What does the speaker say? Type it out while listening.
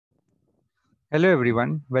Hello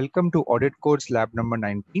everyone, welcome to Audit Course Lab number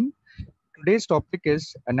 19. Today's topic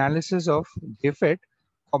is analysis of JFET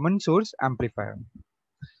common source amplifier.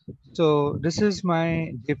 So this is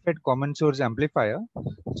my JFET common source amplifier.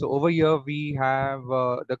 So over here we have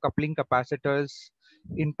the coupling capacitors,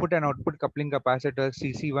 input and output coupling capacitors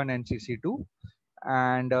CC1 and CC2,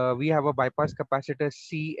 and we have a bypass capacitor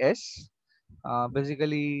CS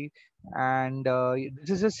basically, and this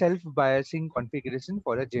is a self-biasing configuration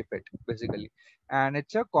for a JFET basically, and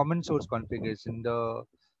it's a common source configuration.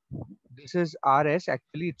 This is RS,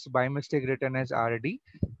 actually it's by mistake written as RD,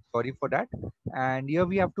 sorry for that. And here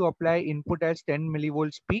we have to apply input as 10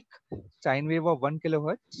 millivolts peak, sine wave of 1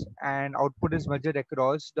 kilohertz, and output is measured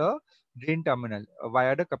across the drain terminal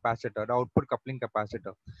via the capacitor, the output coupling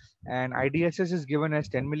capacitor. And IDSS is given as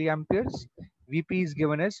 10 milliamperes, VP is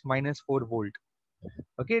given as -4 volt.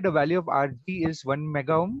 Okay, the value of RG is 1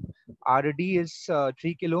 mega ohm, RD is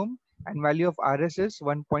 3 kilo ohm, and value of RS is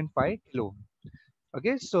 1.5 kilo ohm.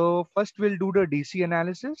 Okay, so first we'll do the DC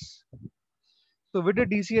analysis. So with the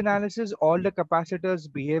DC analysis, all the capacitors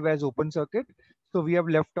behave as open circuit. So we have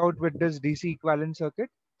left out with this DC equivalent circuit.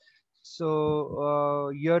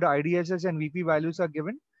 So here the IDSS and VP values are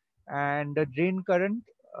given, and the drain current,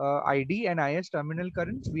 ID and IS terminal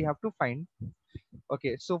currents we have to find.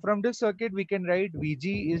 Okay, so from this circuit we can write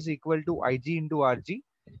VG is equal to IG into RG,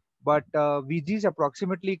 but VG is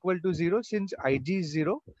approximately equal to 0 since IG is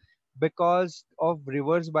 0 because of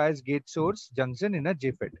reverse bias gate source junction in a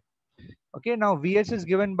JFET. Okay, now VS is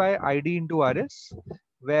given by ID into RS,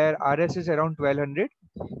 where RS is around 1200.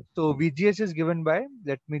 So VGS is given by,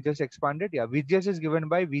 let me just expand it. Yeah, VGS is given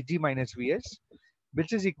by VG minus VS,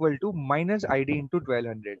 which is equal to minus ID into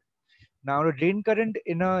 1200. Now the drain current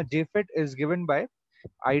in a JFET is given by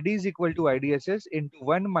ID is equal to IDSS into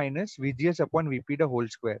 1 minus VGS upon VP the whole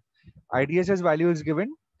square. IDSS value is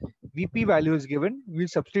given, VP value is given, we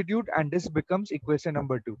substitute and this becomes equation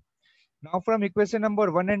number 2. Now from equation number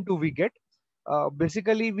 1 and 2 we get,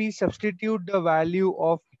 basically we substitute the value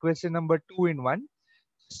of equation number 2 in 1.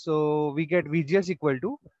 So we get VGS equal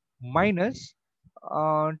to minus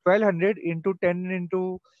 1200 into 10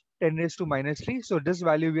 raised to minus 3. So this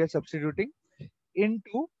value we are substituting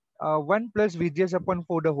into 1 plus VGS upon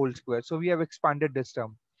 4 the whole square. So we have expanded this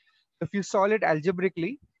term. If you solve it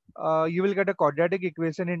algebraically, you will get a quadratic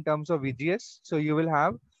equation in terms of VGS. So you will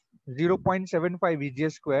have 0.75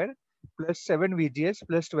 VGS square plus 7 VGS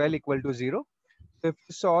plus 12 equal to 0. So if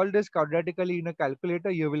you solve this quadratically in a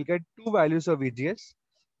calculator, you will get two values of VGS.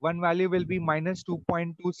 One value will be minus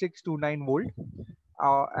 2.2629 volt,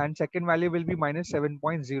 and second value will be minus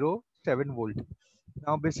 7.07 volt.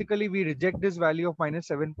 Now, basically, we reject this value of minus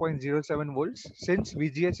 7.07 volts since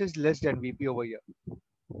VGS is less than VP over here.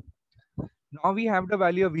 Now we have the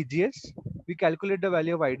value of VGS. We calculate the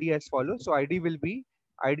value of ID as follows. So ID will be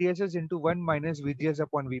IDSS into 1 minus VGS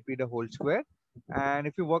upon VP the whole square. And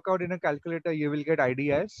if you work out in a calculator, you will get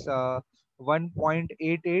ID as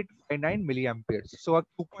 1.8859 milliamperes. So a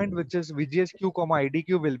Q point, which is VGSQ comma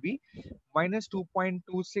IDQ, will be minus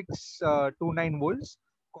 2.2629 volts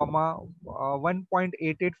comma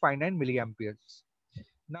 1.8859 milliamperes.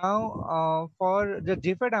 Now, for the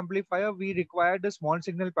JFET amplifier, we require the small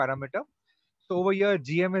signal parameter. So over here,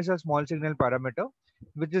 GM is a small signal parameter,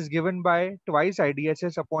 which is given by twice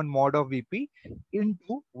IDSS upon mod of VP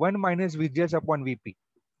into 1 minus VGS upon VP.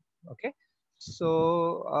 Okay.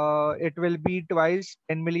 So it will be twice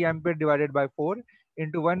 10 milliampere divided by 4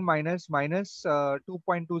 into 1 minus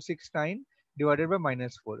 2.269 divided by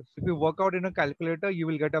minus 4. So if you work out in a calculator, you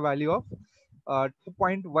will get a value of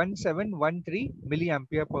 2.1713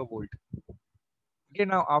 milliampere per volt. Okay,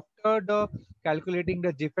 now after the calculating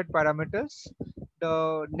the JFET parameters,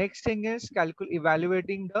 the next thing is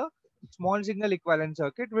evaluating the small signal equivalent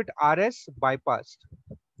circuit with RS bypassed.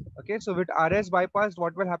 Okay, so with RS bypassed,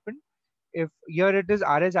 what will happen? If here it is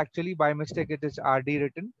RS, actually by mistake it is RD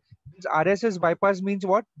written. This RS is bypass means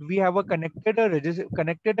what? We have a connected a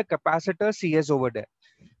capacitor CS over there.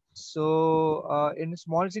 So in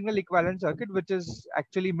small signal equivalent circuit, which is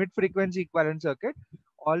actually mid frequency equivalent circuit,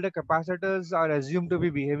 all the capacitors are assumed to be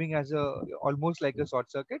behaving as a almost like a short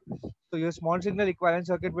circuit. So your small signal equivalent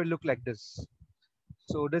circuit will look like this.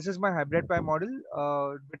 So this is my hybrid pi model.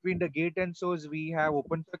 Between the gate and source we have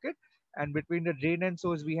open circuit, and between the drain and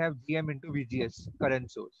source we have GM into VGS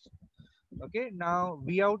current source. Okay, now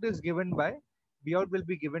V out is given by, V out will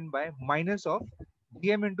be given by minus of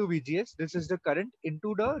GM into VGS. This is the current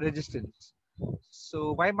into the resistance.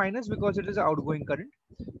 So why minus? Because it is outgoing current.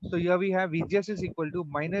 So here we have VGS is equal to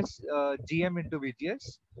minus GM into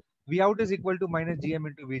VGS. V out is equal to minus GM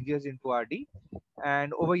into VGS into RD.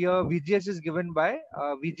 And over here, VGS is given by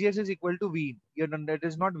VGS is equal to V. That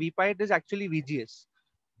is not V pi, it is actually VGS.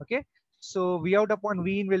 Okay, so V out upon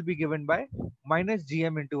V in will be given by minus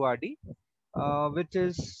GM into RD, which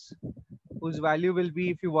is whose value will be,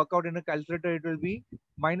 if you work out in a calculator, it will be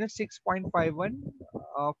minus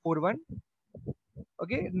 6.5141.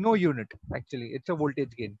 Okay, no unit, actually, it's a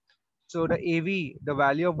voltage gain. So the AV, the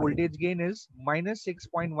value of voltage gain is minus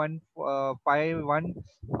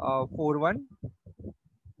 6.5141,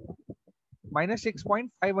 minus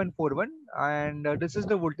 6.5141, and this is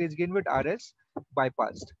the voltage gain with RS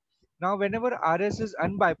bypassed. Now, whenever RS is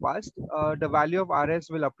unbypassed, the value of RS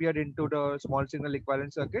will appear into the small signal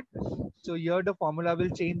equivalent circuit. So here the formula will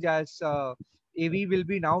change as AV will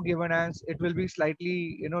be now given as, it will be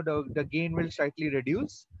slightly, the gain will slightly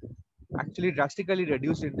reduce, actually drastically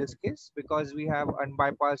reduced in this case, because we have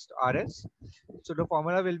unbypassed RS. So the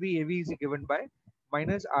formula will be AV is given by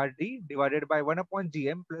minus RD divided by 1 upon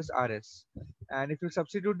GM plus RS. And if you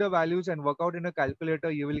substitute the values and work out in a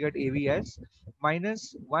calculator, you will get AV as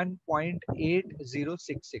minus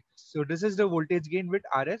 1.8066. So this is the voltage gain with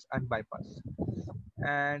RS unbypassed.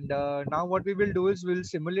 And now what we will do is we'll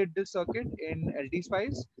simulate this circuit in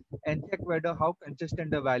LTspice and check whether how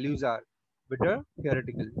consistent the values are with the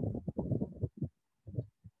theoretical.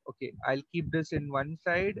 Okay, I'll keep this in one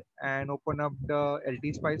side and open up the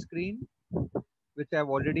LTspice screen, which I've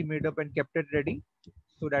already made up and kept it ready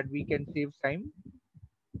so that we can save time.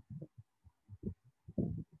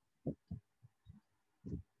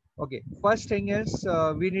 Okay, first thing is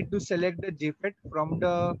we need to select the JFET from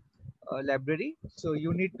the library. So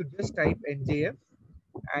you need to just type NJF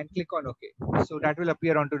and click on OK. So that will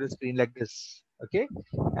appear onto the screen like this. Okay,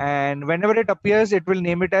 and whenever it appears, it will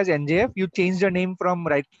name it as NJF. You change the name from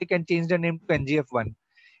right click and change the name to NJF1.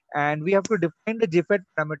 And we have to define the JFET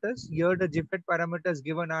parameters. Here the JFET parameters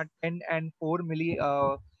given are 10 and 10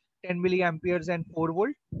 milliamperes and 4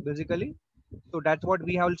 volt basically. So that's what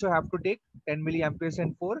we also have to take, 10 milliamperes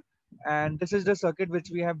and 4. And this is the circuit which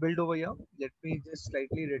we have built over here. Let me just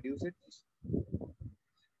slightly reduce it.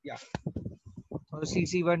 Yeah.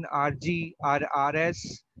 CC1, RG,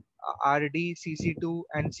 RS, RD, CC2,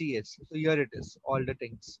 and CS. So here it is, all the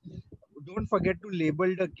things. Don't forget to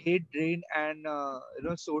label the gate, drain, and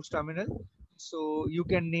source terminal. So you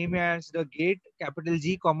can name as the gate capital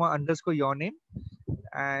G comma underscore your name,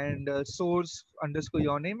 and source underscore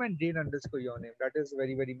your name, and drain underscore your name. That is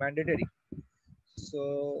very, very mandatory.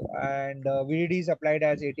 So, and VDD is applied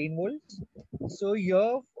as 18 volts. So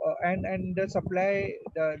here and the supply,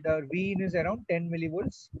 the V in is around 10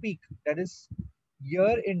 millivolts peak. That is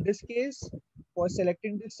here in this case, for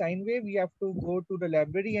selecting the sine wave, we have to go to the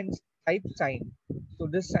library and type sine. So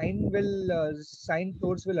this sine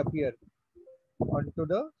source will appear onto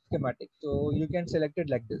the schematic. So you can select it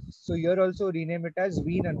like this. So here also rename it as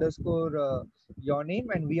V underscore your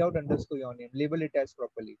name and V out underscore your name. Label it as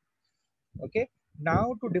properly. Okay.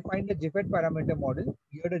 Now to define the JFET parameter model,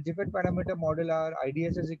 here the JFET parameter model are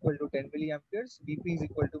IDS is equal to 10 milliamperes, VP is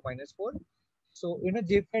equal to minus 4. So in a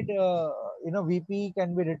JFET, VP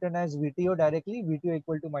can be written as VTO directly, VTO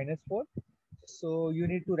equal to minus 4. So you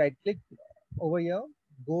need to right click over here,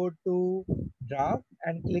 go to draft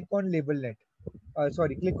and click on label net.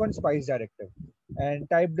 Click on spice directive and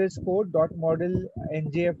type this code dot model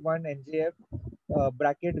njf1 njf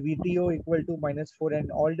bracket VTO equal to minus 4,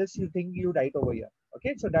 and all this you think you write over here.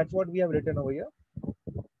 Okay, so that's what we have written over here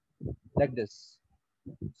like this.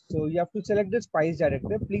 So you have to select the spice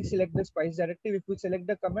directive. Please select the spice directive. If you select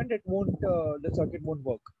the command, it won't, the circuit won't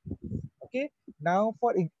work. Okay, now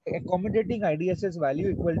for accommodating IDSS value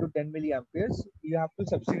equal to 10 milliamperes, you have to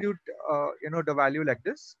substitute, the value like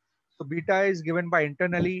this. So beta is given by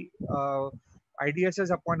internally IDSS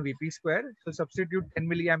upon VP square. So substitute 10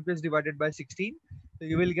 milliamperes divided by 16. So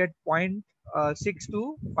you will get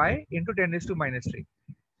 0.625 into 10 is to minus 3.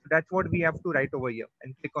 So that's what we have to write over here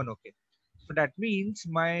and click on OK. So that means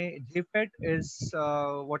my JFET is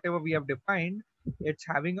whatever we have defined, it's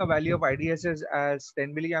having a value of IDSS as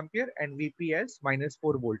 10 milliampere and VP as minus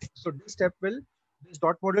 4 volt. So this dot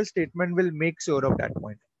model statement will make sure of that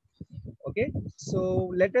point. Okay,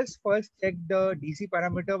 so let us first check the DC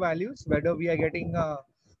parameter values, whether we are getting the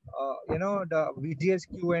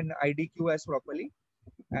VGSQ and IDQ as properly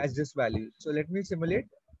as this value. So let me simulate.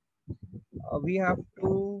 We have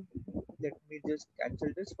to, let me just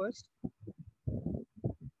cancel this first.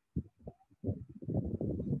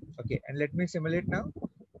 Okay, and let me simulate now.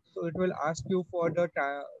 So it will ask you for a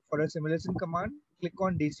simulation command. Click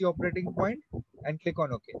on DC operating point and click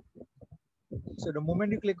on OK. So the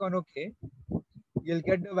moment you click on OK, you'll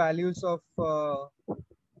get the values of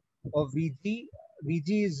VG,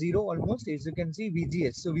 VG is 0 almost, as you can see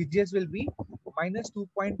VGS. So VGS will be minus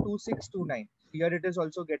 2.2629. Here it is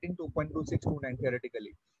also getting 2.2629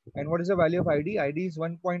 theoretically. And what is the value of ID? ID is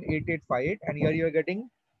 1.8858, and here you are getting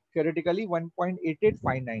theoretically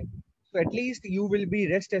 1.8859. So at least you will be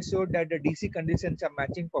rest assured that the DC conditions are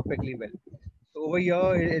matching perfectly well. So over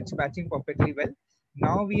here it's matching perfectly well.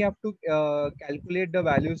 Now we have to calculate the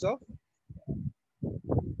values of,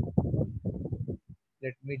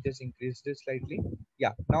 let me just increase this slightly.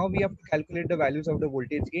 Yeah, now we have to calculate the values of the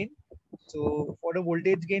voltage gain. So for the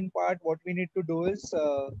voltage gain part, what we need to do is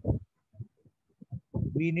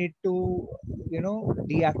we need to,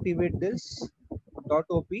 deactivate this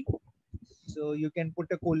 .op. So you can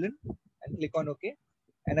put a colon and click on OK,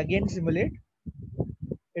 and again simulate.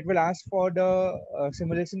 It will ask for the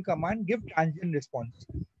simulation command, give transient response.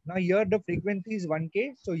 Now here the frequency is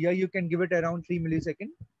 1K, so here you can give it around 3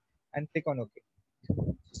 milliseconds and click on OK.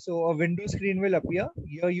 So a window screen will appear.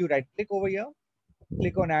 Here you right click over here,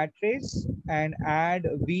 click on add trace and add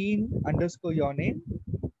vin underscore your name,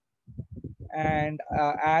 and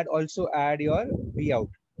add your v out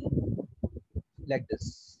like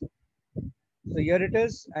this. So here it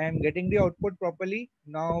is. I am getting the output properly.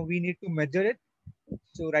 Now we need to measure it.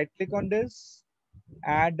 So right click on this,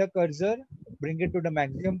 add the cursor, bring it to the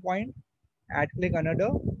maximum point, add click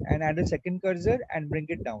another and add a second cursor and bring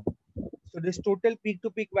it down. So this total peak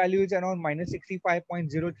to peak value is around minus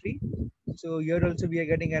 65.03. So here also we are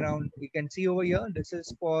getting around, you can see over here, this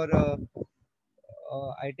is for,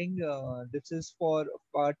 I think this is for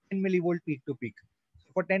 10 millivolt peak to peak.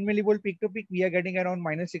 For 10 millivolt peak to peak, we are getting around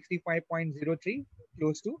minus 65.03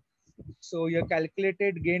 close to. So your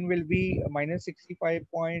calculated gain will be minus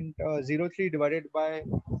 65.03 divided by,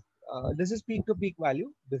 this is peak to peak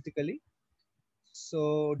value basically.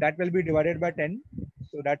 So that will be divided by 10.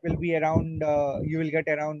 So that will be around, you will get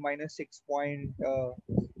around minus 6 point,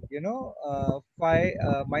 5,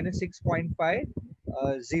 minus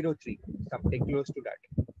 6.503, something close to that.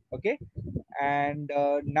 Okay. And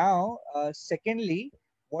now, secondly,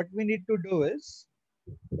 what we need to do is,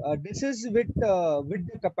 this is with the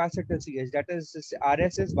capacitor CS, that is this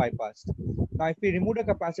RS is bypassed. Now, if we remove the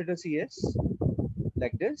capacitor CS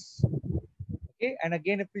like this, okay, and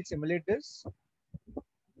again if we simulate this,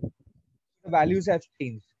 the values have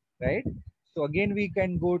changed, right? So again we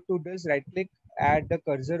can go to this, right click, add the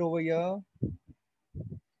cursor over here,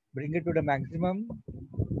 bring it to the maximum.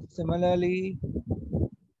 Similarly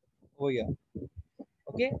over here,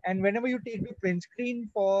 okay. And whenever you take the print screen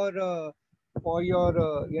for your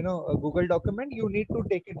Google document, you need to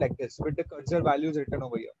take it like this with the cursor values written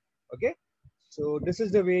over here. Okay, so this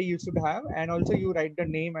is the way you should have, and also you write the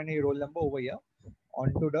name and your roll number over here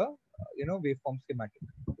onto the waveform schematic.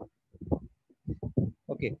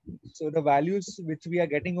 Okay, so the values which we are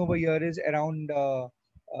getting over here is around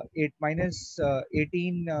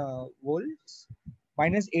 18 volts,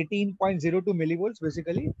 minus 18.02 millivolts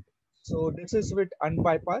basically. So this is with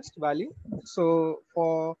unbypassed value. So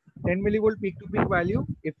for 10 millivolt peak to peak value,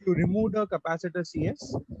 if you remove the capacitor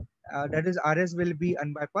CS, that is RS will be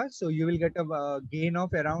unbypassed. So you will get a gain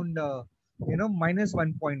of around minus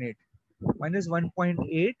 1.8, minus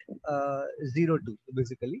 1.802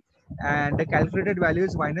 basically, and the calculated value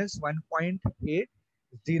is minus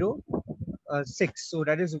 1.806. So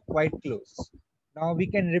that is quite close. Now we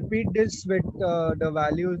can repeat this with the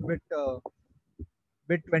values with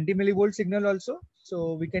 20 millivolt signal also.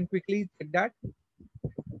 So we can quickly check that.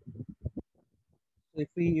 If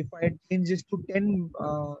I change this to 10,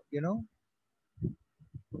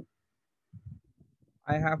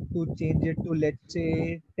 I have to change it to, let's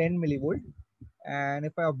say, 10 millivolt. And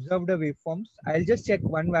if I observe the waveforms, I'll just check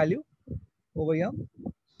one value over here.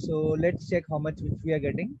 So let's check how much which we are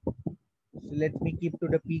getting. So let me keep to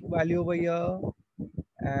the peak value over here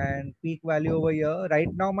and peak value over here.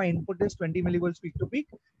 Right now my input is 20 millivolts peak to peak.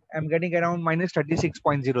 I'm getting around minus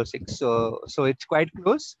 36.06. So it's quite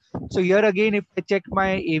close. So here again, if I check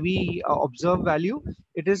my AV observed value,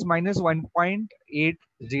 it is minus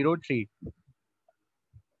 1.803.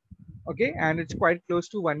 Okay, and it's quite close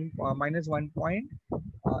to minus 1.80,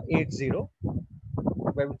 which is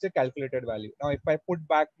a calculated value. Now, if I put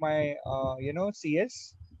back my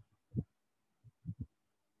CS,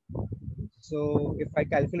 so if I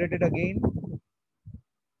calculate it again,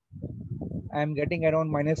 I'm getting around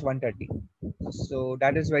minus 130. So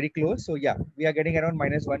that is very close. So yeah, we are getting around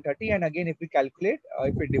minus 130. And again, if we calculate,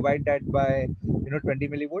 if we divide that by 20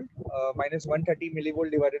 millivolt, minus 130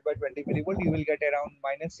 millivolt divided by 20 millivolt, you will get around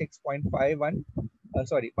minus 6.51.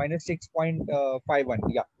 Sorry, minus 6.51.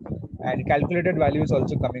 Yeah, and calculated value is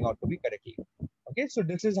also coming out to be correctly. Okay, so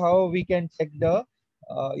this is how we can check the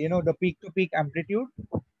the peak to peak amplitude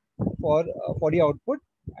for the output,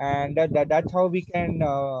 and that's how we can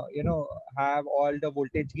have all the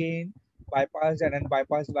voltage gain, bypass and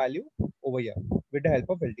unbypassed value over here with the help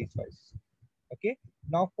of LTspice. Okay.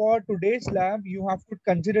 Now for today's lab, you have to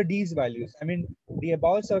consider these values. I mean, the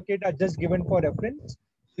above circuit are just given for reference.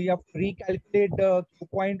 So you have to recalculate the Q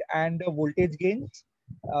point and the voltage gains,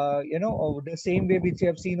 the same way which you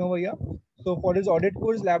have seen over here. So for this audit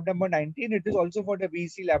course, lab number 19, it is also for the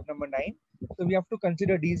BC lab number 9. So we have to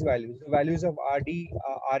consider these values. The values of RD,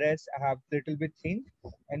 RS have little bit changed,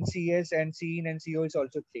 and CS and CIN and CO is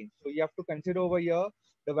also changed. So you have to consider over here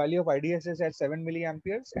the value of IDSS at 7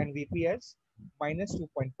 milliamperes and VPS minus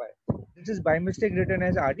 2.5. This is by mistake written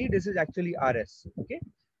as RD. This is actually RS. Okay,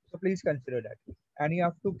 so please consider that. And you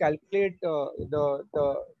have to calculate the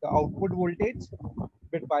output voltage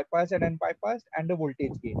with bypass and unbypassed and the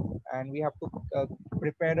voltage gain. And we have to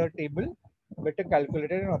prepare a table with a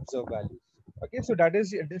calculator and observe values. Okay, so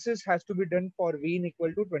this has to be done for Vin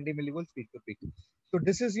equal to 20 millivolts peak to peak. So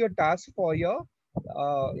this is your task for your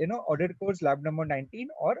audit course lab number 19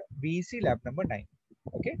 or VEC lab number 9.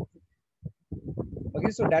 Okay.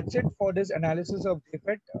 Okay, so that's it for this analysis of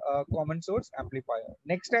JFET common source amplifier.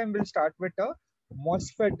 Next time we'll start with a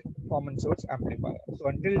MOSFET common source amplifier. So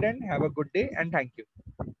until then, have a good day and thank you.